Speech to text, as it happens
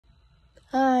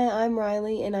Hi, I'm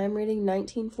Riley, and I'm reading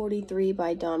 1943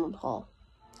 by Donald Hall.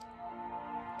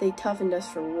 They toughened us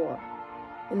for war.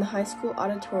 In the high school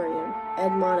auditorium,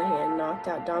 Ed Monahan knocked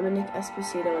out Dominic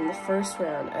Esposito in the first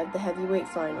round of the heavyweight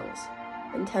finals,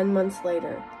 and 10 months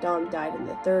later, Dom died in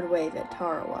the third wave at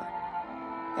Tarawa.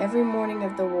 Every morning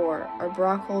of the war, our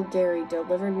Brockhold dairy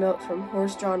delivered milk from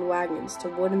horse-drawn wagons to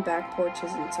wooden back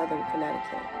porches in southern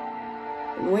Connecticut.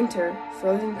 In winter,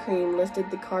 frozen cream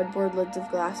lifted the cardboard lids of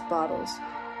glass bottles,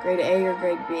 grade A or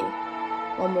grade B,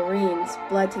 while Marines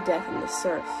bled to death in the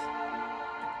surf.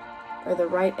 Or the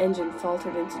right engine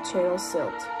faltered into Channel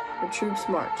silt, where troops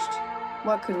marched.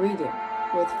 What could we do,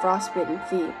 with frostbitten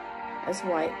feet, as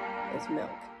white as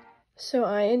milk? So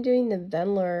I am doing the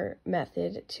Wendler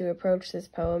method to approach this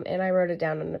poem, and I wrote it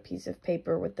down on a piece of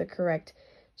paper with the correct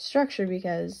structure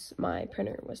because my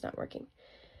printer was not working.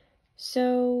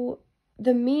 So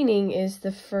the meaning is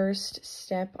the first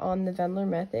step on the Wendler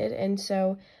method, and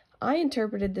so I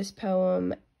interpreted this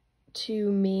poem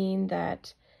to mean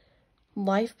that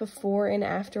life before and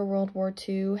after World War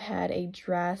II had a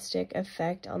drastic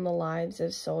effect on the lives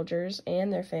of soldiers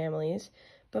and their families,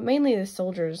 but mainly the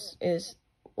soldiers is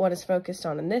what is focused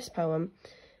on in this poem,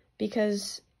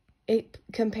 because it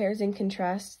compares and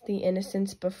contrasts the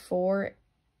innocence before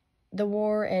the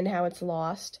war and how it's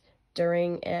lost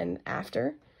during and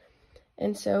after.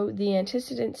 And so the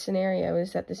antecedent scenario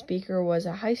is that the speaker was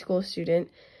a high school student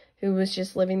who was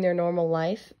just living their normal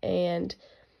life, and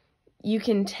you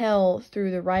can tell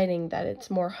through the writing that it's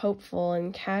more hopeful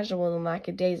and casual and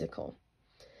lackadaisical.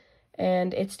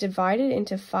 And it's divided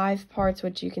into 5 parts,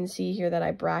 which you can see here that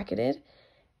I bracketed,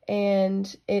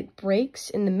 and it breaks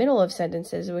in the middle of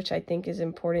sentences, which I think is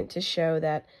important to show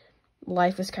that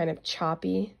life was kind of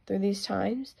choppy through these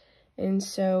times. And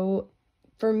so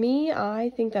for me,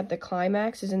 I think that the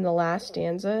climax is in the last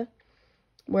stanza,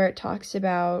 where it talks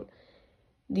about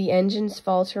the engines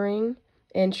faltering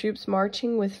and troops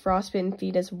marching with frostbitten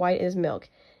feet as white as milk.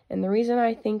 And the reason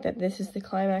I think that this is the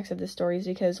climax of the story is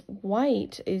because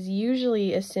white is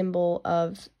usually a symbol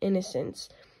of innocence,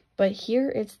 but here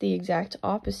it's the exact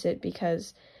opposite,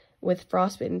 because with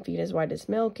frostbitten feet as white as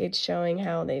milk, it's showing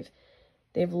how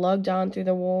they've lugged on through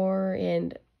the war,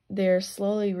 and they're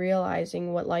slowly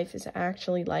realizing what life is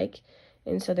actually like,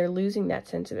 and so they're losing that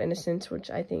sense of innocence, which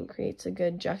I think creates a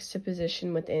good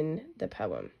juxtaposition within the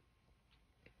poem.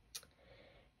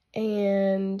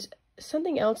 And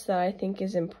something else that I think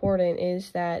is important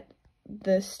is that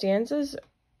the stanzas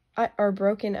are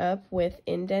broken up with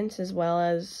indents as well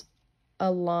as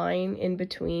a line in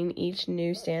between each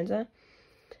new stanza.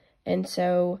 And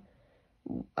so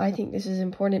I think this is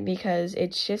important because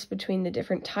it shifts between the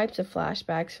different types of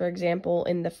flashbacks. For example,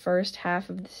 in the first half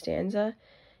of the stanza,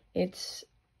 it's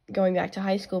going back to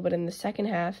high school, but in the second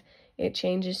half, it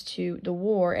changes to the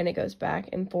war, and it goes back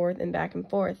and forth and back and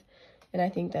forth. And I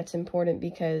think that's important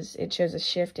because it shows a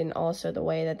shift in also the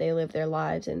way that they live their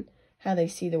lives and how they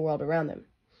see the world around them.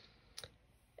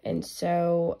 And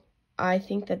so I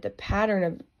think that the pattern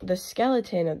of the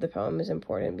skeleton of the poem is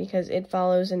important because it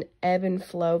follows an ebb and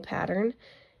flow pattern,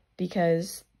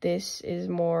 because this is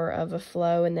more of a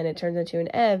flow and then it turns into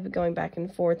an ebb going back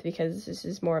and forth, because this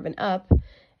is more of an up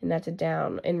and that's a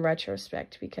down in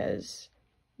retrospect, because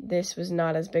this was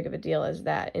not as big of a deal as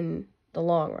that in the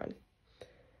long run.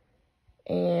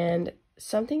 And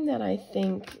something that I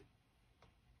think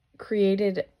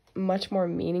created much more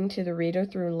meaning to the reader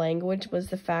through language was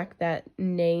the fact that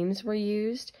names were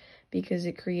used, because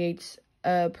it creates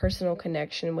a personal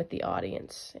connection with the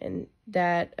audience, and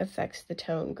that affects the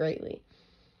tone greatly.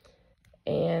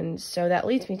 And so that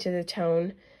leads me to the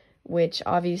tone, which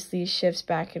obviously shifts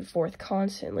back and forth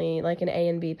constantly, like an A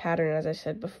and B pattern, as I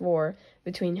said before,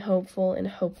 between hopeful and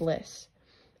hopeless.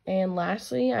 And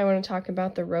lastly, I want to talk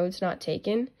about the roads not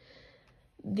taken.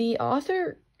 The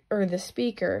author, or the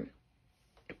speaker,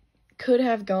 could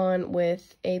have gone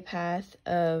with a path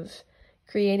of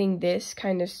creating this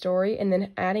kind of story and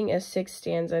then adding a 6th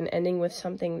stanza and ending with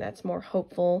something that's more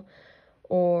hopeful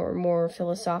or more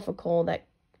philosophical, that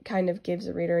kind of gives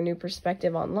the reader a new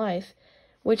perspective on life,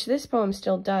 which this poem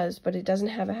still does, but it doesn't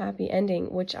have a happy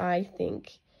ending, which I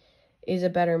think is a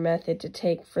better method to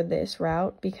take for this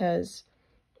route, because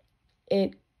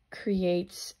it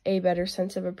creates a better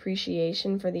sense of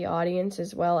appreciation for the audience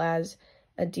as well as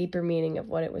a deeper meaning of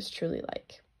what it was truly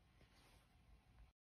like.